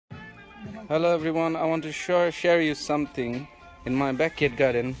Hello everyone, I want to share you something. In my backyard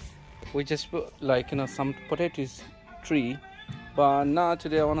garden we just put some potatoes tree, but now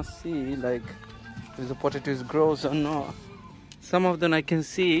today I want to see like if the potatoes grows or not. Some of them I can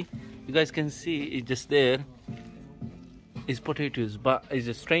see, you guys can see it's just there is potatoes, but it's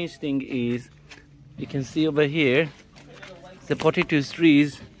a strange thing is you can see over here the potatoes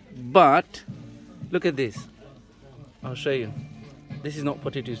trees, but look at this. I'll show you. This is not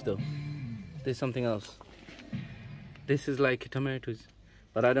potatoes though. There's something else. This is like tomatoes,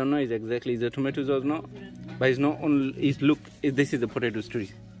 but I don't know is exactly the tomatoes or not. But it's not only. This is the potatoes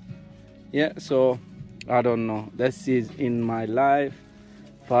tree. Yeah, so I don't know. This is in my life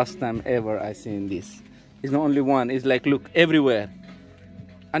first time ever I seen this. It's not only one. It's like look everywhere.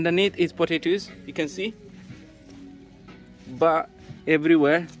 Underneath is potatoes. You can see, but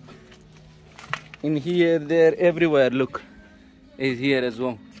everywhere. In here, there, everywhere. Look, is here as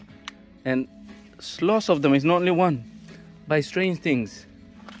well. And lots of them, it's not only one. By strange things,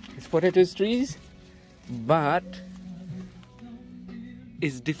 it's potatoes trees, but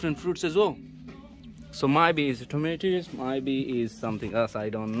it's different fruits as well. So maybe it's tomatoes, maybe it's something else, I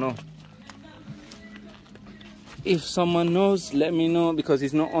don't know. If someone knows, let me know, because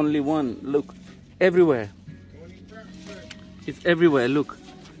it's not only one. Look, everywhere. It's everywhere, look,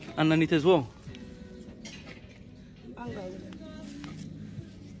 underneath as well.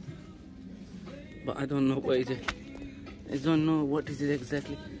 But I don't know where is it. I don't know what is it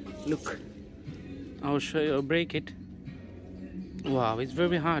exactly. Look, I'll show you. I'll break it. Wow, it's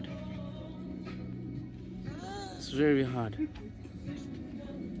very hard. It's very hard.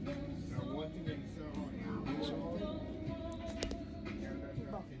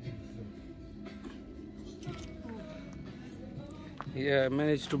 Yeah, I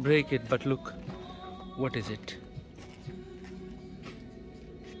managed to break it, but look, what is it?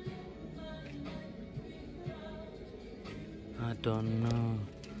 I don't know.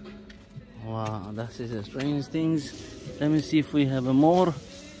 Wow, that is a strange things. Let me see if we have a more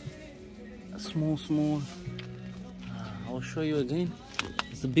small. I'll show you again.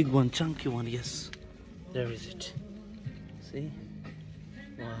 It's a big one, chunky one. Yes, there is it. See?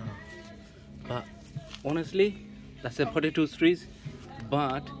 Wow. But honestly, that's a potato trees.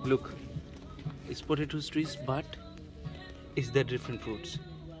 But look, it's potato trees, but it's the different fruits.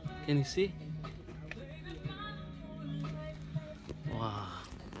 Can you see? Wow.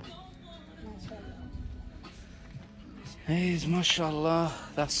 Hey, mashallah,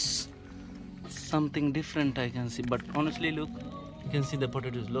 that's something different I can see. But honestly, look, you can see the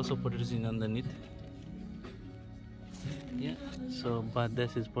potatoes, lots of potatoes in underneath. Yeah, so but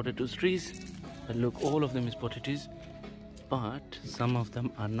this is potatoes trees. But look, all of them is potatoes, but some of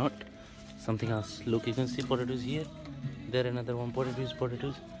them are not, something else. Look, you can see potatoes here, there another one, potatoes,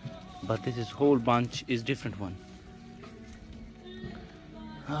 but this is whole bunch is different one.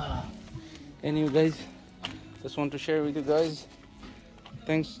 Anyway guys, just want to share with you guys.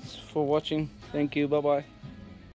 Thanks for watching. Thank you. Bye bye.